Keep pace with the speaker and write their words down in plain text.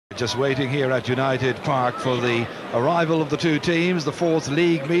just waiting here at United Park for the arrival of the two teams, the fourth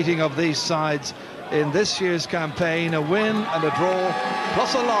league meeting of these sides in this year's campaign. A win and a draw,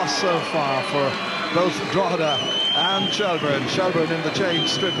 plus a loss so far for both Drogheda and Shelbourne. Shelbourne in the change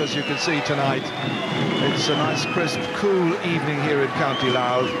strip, as you can see tonight. It's a nice, crisp, cool evening here in County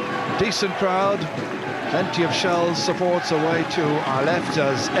Louth. Decent crowd, plenty of Shells supports away to our left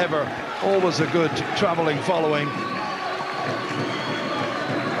as ever. Always a good travelling following.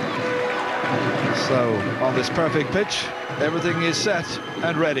 So, on this perfect pitch, everything is set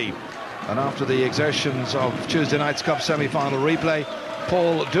and ready. And after the exertions of Tuesday night's Cup semi-final replay,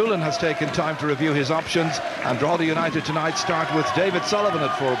 Paul Doolan has taken time to review his options, and Drogheda United tonight start with David Sullivan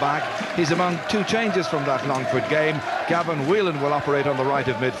at full-back. He's among two changes from that Longford game. Gavin Whelan will operate on the right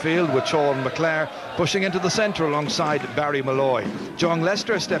of midfield, with Sean McClare pushing into the centre alongside Barry Molloy. John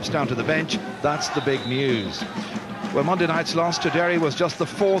Lester steps down to the bench. That's the big news. Well, Monday night's loss to Derry was just the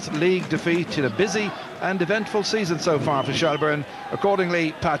fourth league defeat in a busy and eventful season so far for Shelbourne.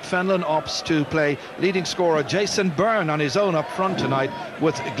 Accordingly, Pat Fenlon opts to play leading scorer Jason Byrne on his own up front tonight,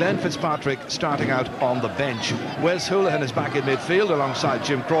 with Glen Fitzpatrick starting out on the bench. Wes Hoolihan is back in midfield alongside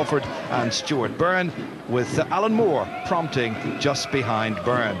Jim Crawford and Stuart Byrne, with Alan Moore prompting just behind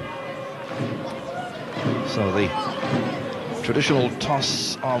Byrne. So the traditional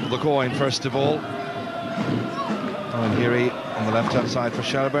toss of the coin first of all. Owen Heary on the left-hand side for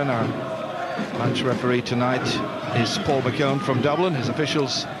Shelbourne. Our match referee tonight is Paul McKeown from Dublin. His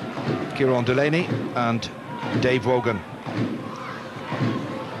officials, Kieran Delaney and Dave Wogan.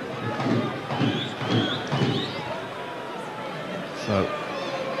 So,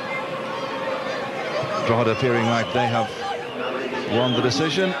 Drogheda appearing like they have won the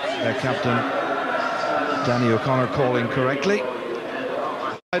decision. Their captain, Danny O'Connor, calling correctly.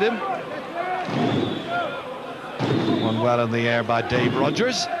 Him. One well in the air by Dave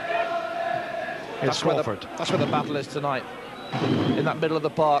Rogers. It's Crawford. That's where the battle is tonight. In that middle of the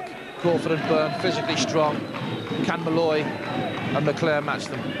park, Crawford and Byrne physically strong. Can Molloy and McClare match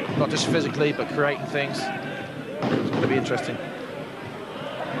them? Not just physically, but creating things. It's going to be interesting.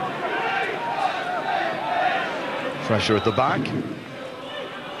 Pressure at the back.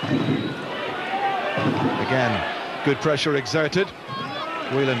 Again, good pressure exerted.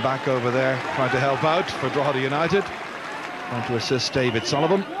 Whelan back over there, trying to help out for Drogheda United. Trying to assist David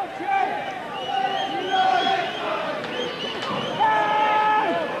Sullivan.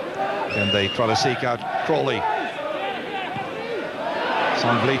 And they try to seek out Crawley.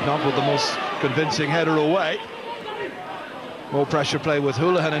 Sandvliet not with the most convincing header away. More pressure play with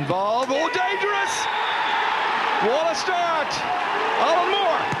Hoolihan involved. Oh, dangerous! What a start! Alan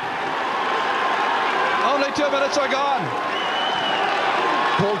Moore. Only 2 minutes are gone.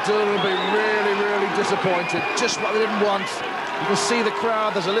 Paul Doolan will be really disappointed. Just what they didn't want. You can see the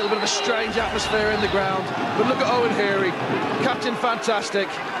crowd. There's a little bit of a strange atmosphere in the ground. But look at Owen Heary, captain fantastic.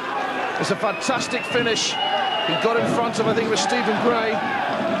 It's a fantastic finish. He got in front of, I think it was Stephen Gray.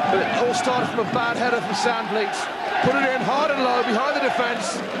 But it all started from a bad header from Sandvliet. Put it in hard and low behind the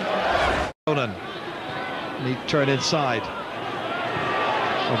defence. Cronin. Neat turn inside.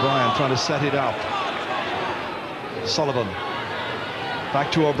 O'Brien trying to set it up. Sullivan. Back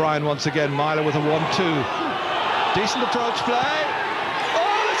to O'Brien once again. Myler with a 1-2. Decent approach play.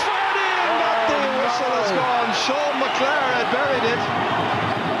 Oh, it's fired in! But the whistle has gone. Sean McClare had buried it.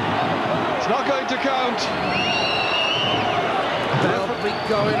 It's not going to count. They'll be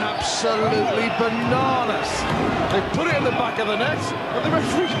going absolutely bananas. They put it in the back of the net, and the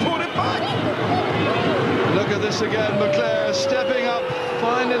referee's put it back. Look at this again. McClare stepping up,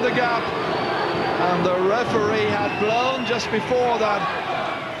 finding the gap. And the referee had blown just before that.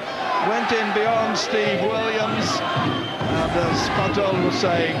 Went in beyond Steve Williams. And as Patol was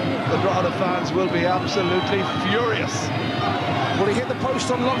saying, the Drogheda fans will be absolutely furious. Well, he hit the post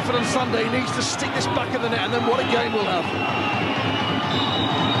on Longford on Sunday. He needs to stick this back in the net, and then what a game we'll have.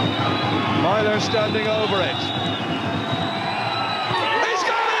 Myler standing over it. He's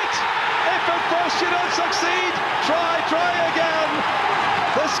got it! If at first you don't succeed, try again.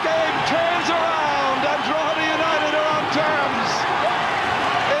 This game turns around and Drogheda United are on terms.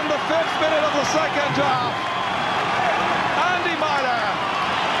 In the 5th minute of the second half, Andy Myler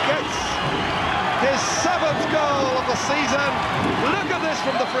gets his 7th goal of the season. Look at this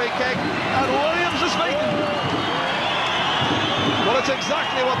from the free kick, and Williams is beaten. Well, it's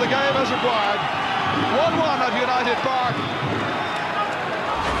exactly what the game has required. 1-1 at United Park.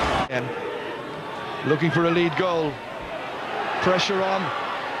 And looking for a lead goal. Pressure on.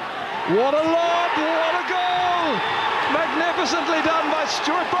 What a lob! What a goal! Magnificently done by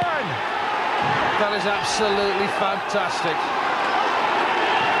Stuart Byrne. That is absolutely fantastic.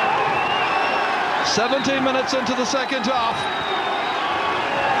 17 minutes into the second half.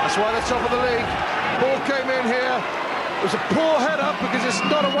 That's why they're top of the league. Ball came in here. It was a poor head-up because it's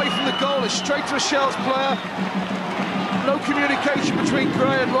not away from the goal. It's straight to a Shells player. No communication between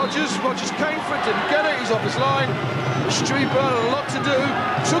Gray and Rogers. Rogers came for it, didn't get it. He's off his line. Byrne had a lot to do.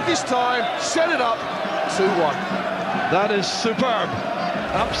 Took his time, set it up. 2-1. That is superb.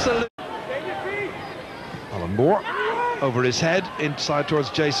 Absolutely. Alan Moore over his head inside towards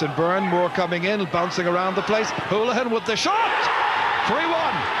Jason Byrne. Moore coming in, bouncing around the place. Hoolihan with the shot.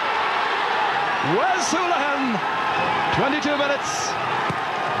 3-1. Wes Hoolihan. 22 minutes.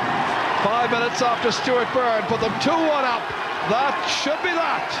 5 minutes after Stuart Byrne put them 2-1 up. That should be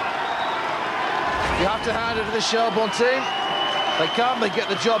that. You have to hand it to the Shelbourne team. They come, they get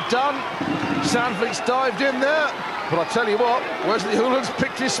the job done. Sandvliet's dived in there. But I tell you what, Wesley Hoolihan's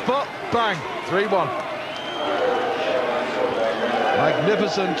picked his spot. Bang, 3-1.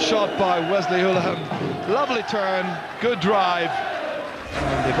 Magnificent shot by Wesley Hoolihan. Lovely turn, good drive.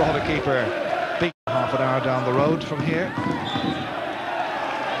 And the Drogheda keeper beat half an hour down the road from here.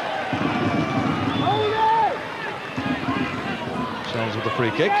 Shells with the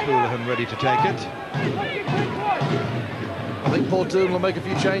free kick, Hoolihan ready to take it. I think Paul Doon will make a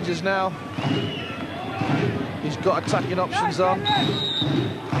few changes now. He's got attacking options on.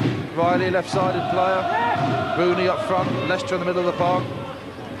 Reilly, left-sided player. Rooney up front, Leicester in the middle of the park.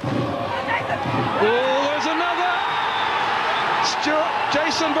 Oh, there's another!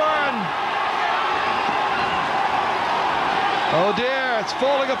 Jason Byrne! Oh dear, it's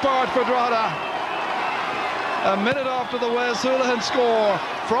falling apart for Drogheda. A minute after the Wes Hoolihan score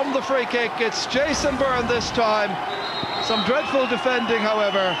from the free kick, it's Jason Byrne this time. Some dreadful defending,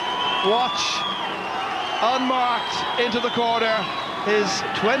 however. Watch, unmarked into the corner, his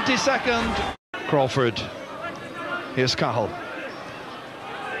 22nd. Crawford, here's Cahill.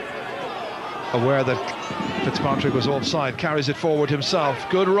 Aware that Fitzpatrick was offside, carries it forward himself.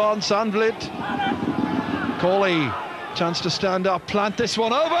 Good run, Sandvliet. Crawley, chance to stand up, plant this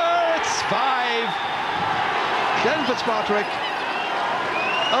one over, it's 5. Glen Fitzpatrick,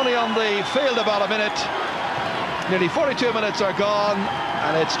 only on the field about a minute. Nearly 42 minutes are gone,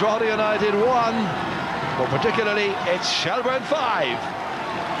 and it's Drogheda United 1, but particularly it's Shelbourne 5.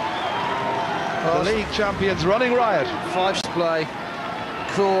 The league champions running riot. 5 play.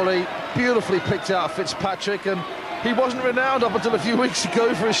 Crawley, beautifully picked out Fitzpatrick, and he wasn't renowned up until a few weeks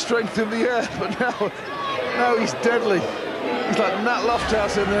ago for his strength in the air, but now he's deadly. He's like Nat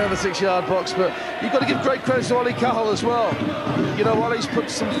Lofthouse in there in the 6-yard box, but you've got to give great credit to Ollie Cahill as well. You know, Ollie's put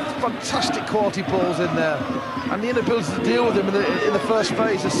some fantastic quality balls in there, and the inability to deal with them in the first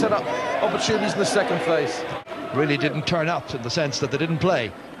phase has set up opportunities in the second phase. Really didn't turn up in the sense that they didn't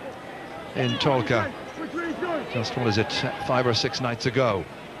play in Tolka just, what is it, 5 or 6 nights ago.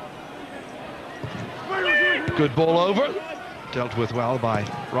 Good ball over, dealt with well by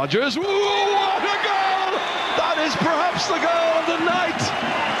Rogers. Ooh, what a goal! That is perhaps the goal of the night.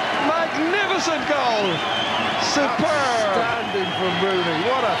 Magnificent goal. Superb. Outstanding from Rooney.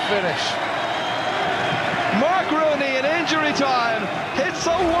 What a finish. Mark Rooney in injury time hits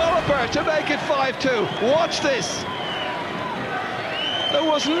a walloper to make it 5-2. Watch this. There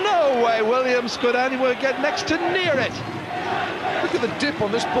was no way Williams could anywhere get next to near it. Look at the dip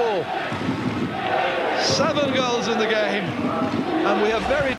on this ball. 7 goals in the game, and we have very